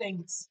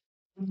instincts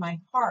and my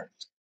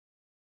heart.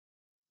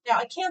 Now,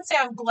 I can't say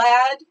I'm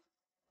glad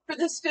for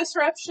this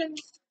disruption,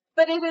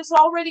 but it has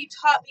already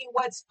taught me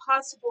what's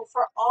possible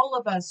for all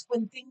of us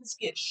when things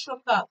get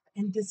shook up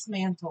and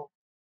dismantled.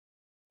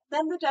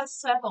 Then the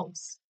dust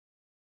settles.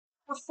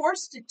 We're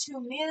forced to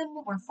tune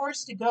in, we're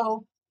forced to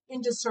go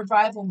into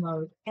survival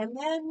mode, and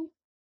then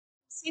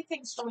see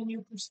things from a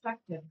new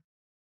perspective.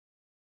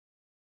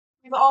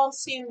 We've all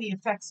seen the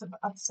effects of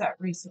upset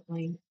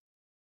recently.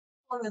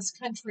 People in this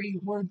country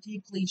were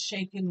deeply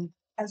shaken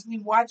as we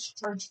watched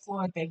George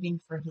Floyd begging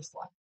for his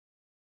life.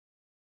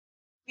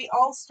 We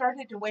all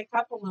started to wake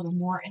up a little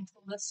more and to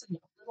listen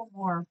a little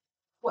more to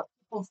what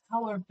people of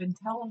color have been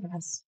telling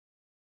us.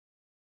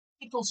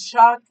 People's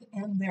shock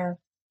and their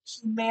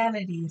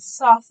humanity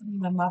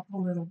softened them up a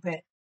little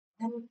bit.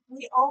 And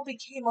we all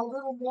became a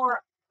little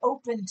more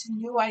open to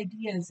new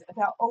ideas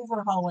about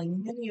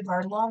overhauling many of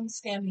our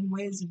long-standing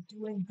ways of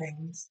doing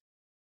things.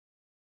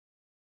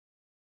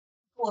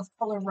 People of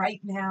color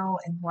right now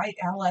and white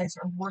allies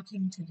are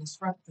working to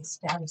disrupt the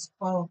status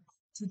quo.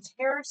 to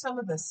tear some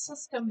of the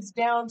systems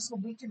down so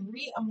we can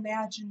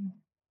reimagine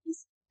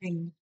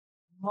peacekeeping,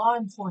 law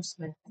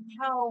enforcement, and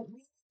how we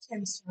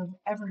can serve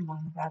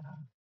everyone better.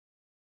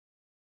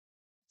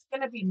 It's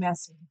going to be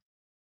messy.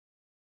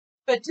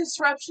 But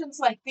disruptions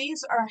like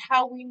these are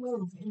how we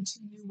move into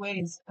new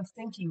ways of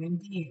thinking and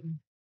being.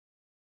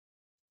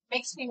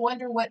 Makes me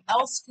wonder what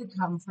else could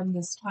come from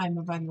this time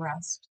of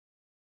unrest.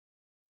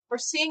 We're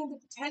seeing the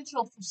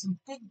potential for some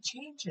big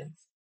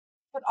changes,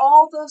 but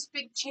all those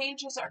big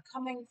changes are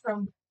coming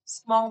from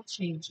small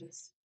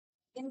changes,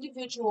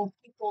 individual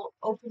people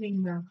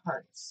opening their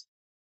hearts.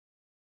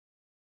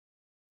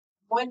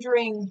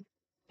 Wondering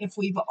if what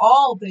we've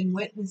all been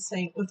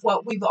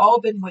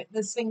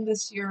witnessing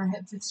this year,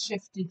 has it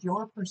shifted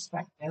your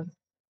perspective?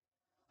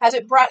 Has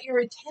it brought your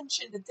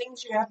attention to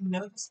things you haven't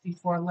noticed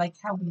before, like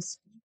how we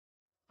speak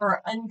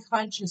or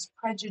unconscious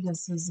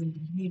prejudices and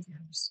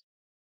behaviors?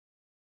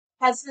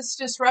 Has this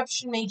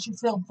disruption made you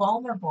feel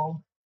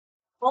vulnerable?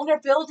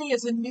 Vulnerability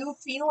is a new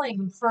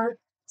feeling for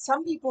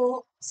some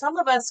people. Some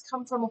of us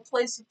come from a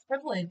place of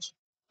privilege,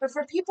 but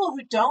for people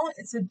who don't,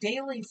 it's a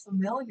daily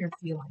familiar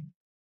feeling.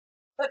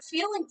 But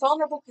feeling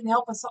vulnerable can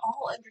help us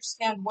all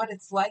understand what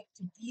it's like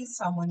to be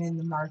someone in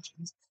the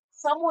margins,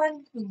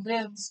 someone who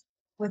lives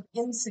with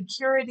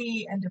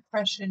insecurity and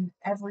depression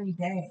every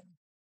day.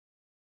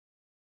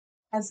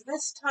 Has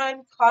this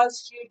time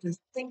caused you to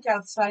think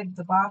outside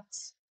the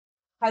box?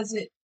 Has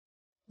it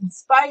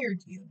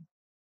inspired you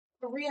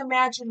to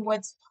reimagine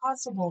what's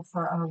possible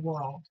for our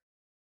world?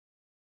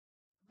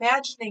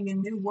 Imagining a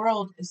new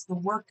world is the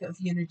work of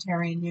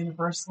Unitarian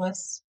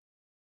Universalists.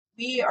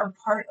 We are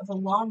part of a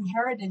long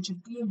heritage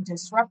of being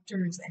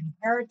disruptors and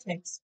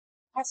heretics,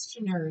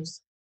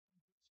 questioners.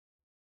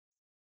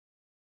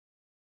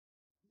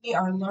 We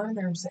are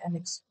learners and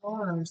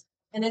explorers,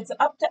 and it's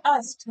up to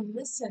us to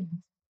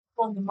listen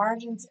on the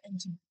margins and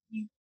to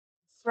be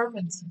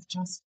servants of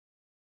justice.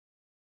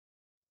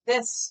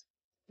 This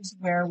is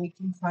where we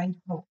can find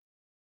hope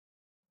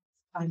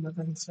in time of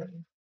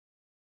uncertainty.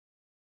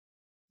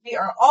 We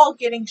are all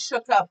getting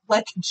shook up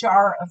like a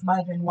jar of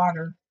mud and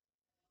water,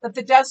 but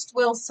the dust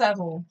will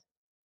settle.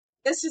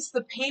 This is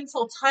the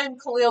painful time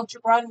Khalil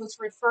Gibran was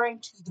referring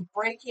to, the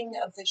breaking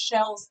of the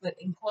shells that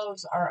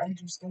enclose our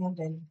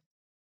understanding.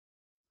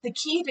 The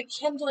key to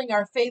kindling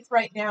our faith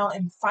right now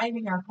and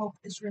finding our hope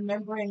is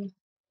remembering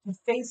to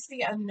face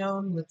the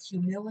unknown with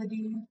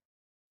humility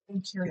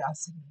and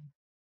curiosity.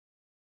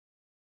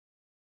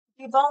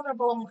 Be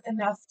vulnerable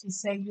enough to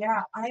say,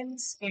 yeah, I'm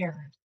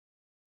scared.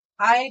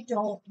 I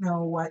don't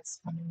know what's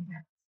coming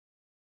next.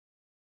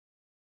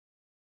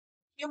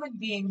 Human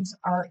beings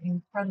are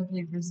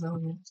incredibly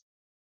resilient.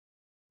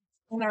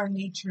 It's in our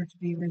nature to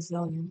be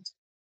resilient.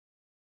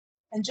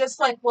 And just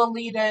like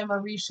Walidah and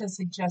Imarisha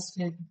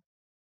suggested,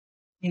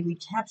 may we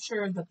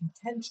capture the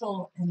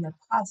potential and the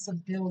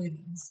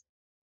possibilities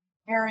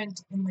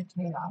inherent in the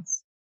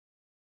chaos.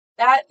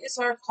 That is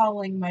our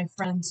calling, my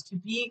friends, to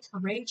be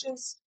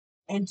courageous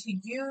and to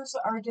use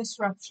our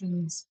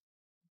disruptions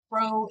to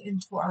grow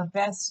into our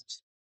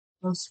best,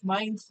 most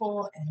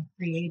mindful and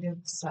creative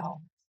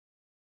selves.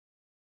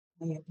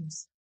 May it be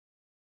so.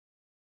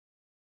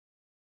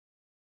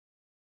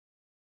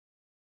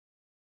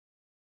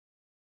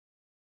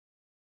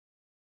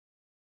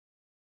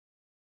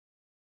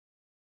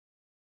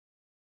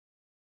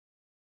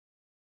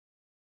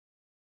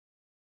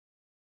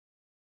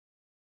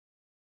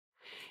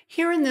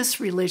 Here in this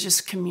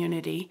religious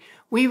community,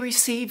 we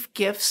receive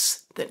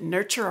gifts that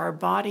nurture our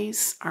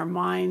bodies, our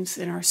minds,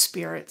 and our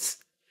spirits.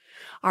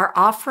 Our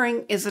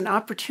offering is an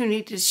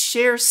opportunity to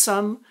share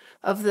some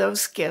of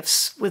those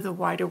gifts with the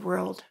wider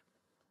world.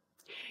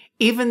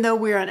 Even though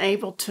we're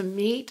unable to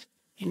meet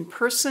in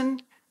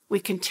person, we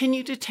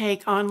continue to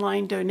take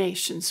online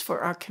donations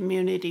for our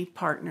community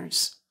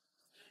partners.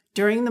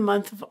 During the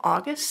month of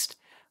August,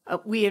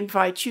 we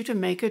invite you to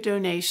make a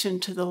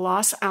donation to the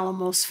Los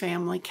Alamos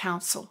Family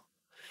Council.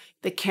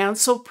 The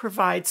council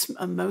provides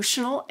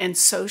emotional and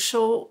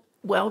social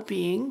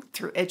well-being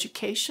through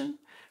education,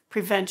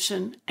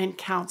 prevention, and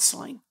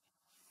counseling.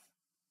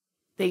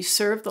 They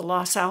serve the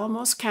Los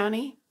Alamos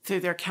County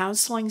through their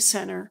counseling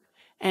center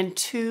and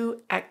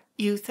 2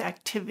 youth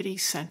activity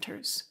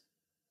centers.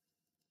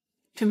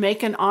 To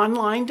make an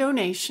online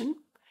donation,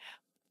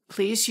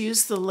 please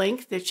use the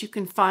link that you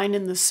can find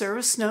in the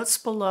service notes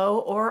below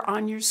or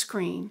on your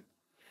screen.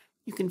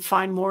 You can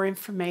find more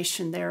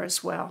information there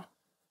as well.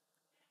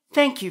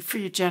 Thank you for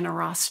your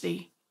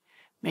generosity.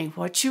 May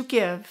what you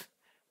give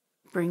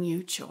bring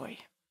you joy.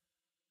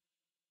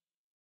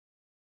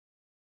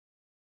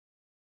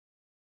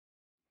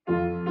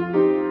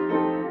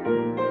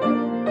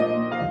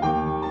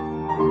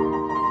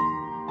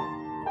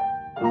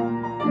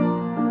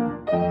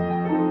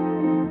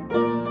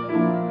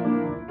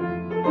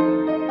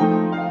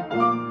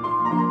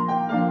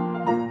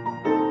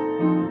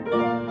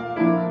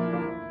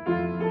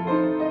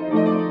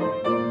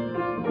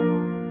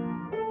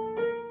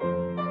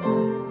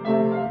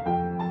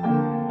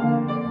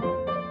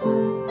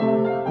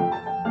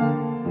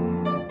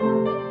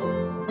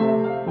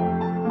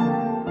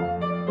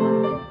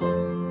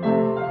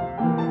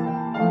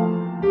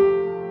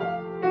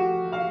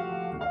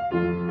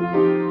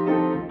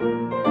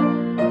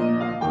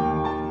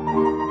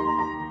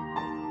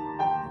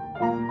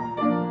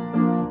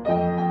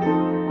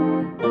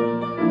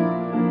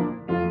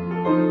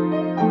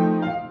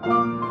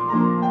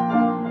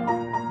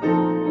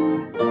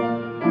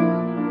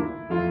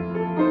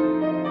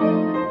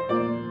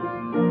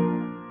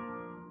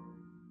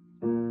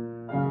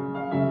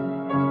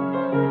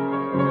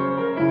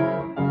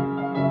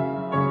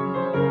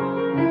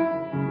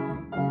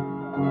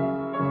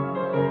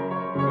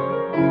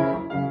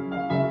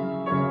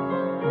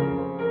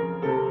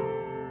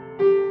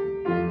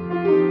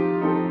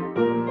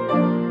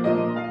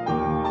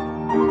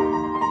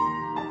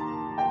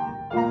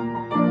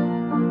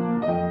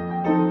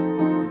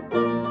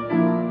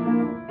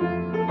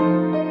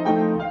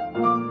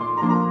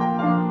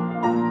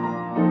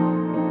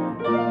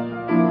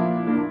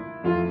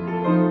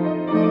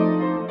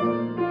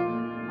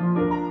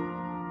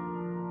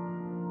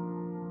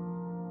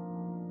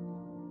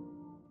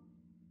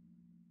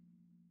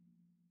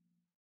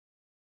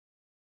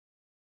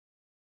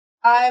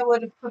 I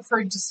would have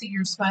preferred to see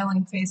your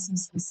smiling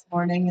faces this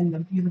morning in the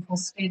beautiful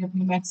state of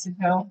New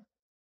Mexico,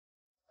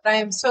 but I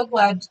am so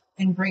glad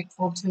and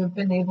grateful to have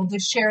been able to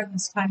share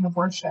this time of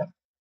worship.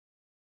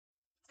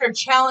 They're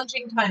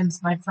challenging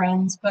times, my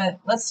friends, but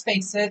let's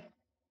face it,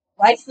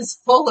 life is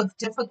full of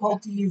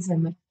difficulties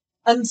and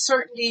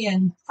uncertainty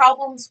and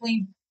problems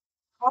we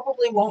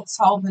probably won't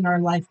solve in our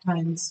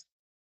lifetimes.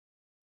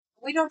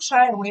 We don't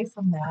shy away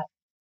from that.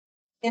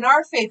 In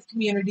our faith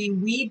community,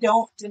 we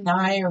don't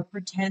deny or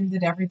pretend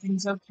that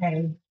everything's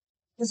okay,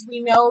 because we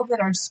know that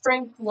our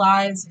strength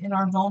lies in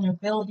our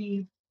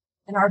vulnerability,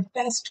 and our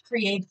best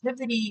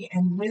creativity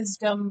and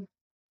wisdom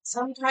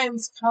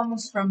sometimes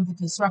comes from the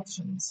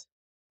disruptions,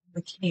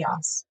 the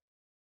chaos,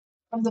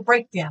 from the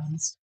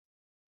breakdowns,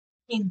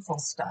 painful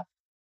stuff.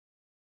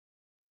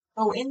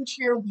 Go into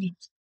your week,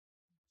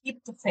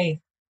 keep the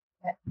faith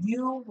that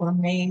you were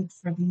made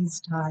for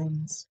these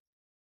times.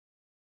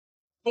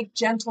 Take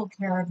gentle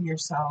care of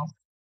yourself.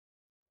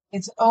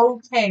 It's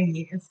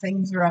okay if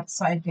things are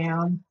upside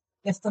down,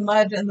 if the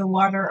mud and the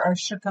water are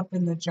shook up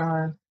in the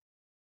jar.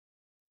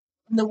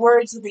 In the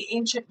words of the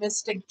ancient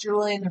mystic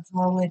Julian of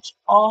Norwich,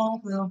 all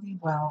will be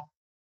well.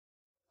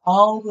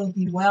 All will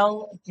be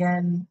well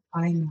again,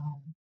 I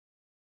know.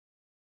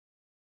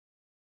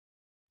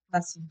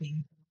 Blessed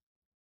be.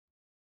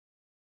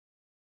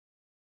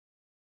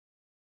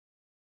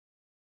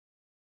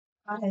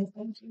 Hi,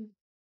 thank you.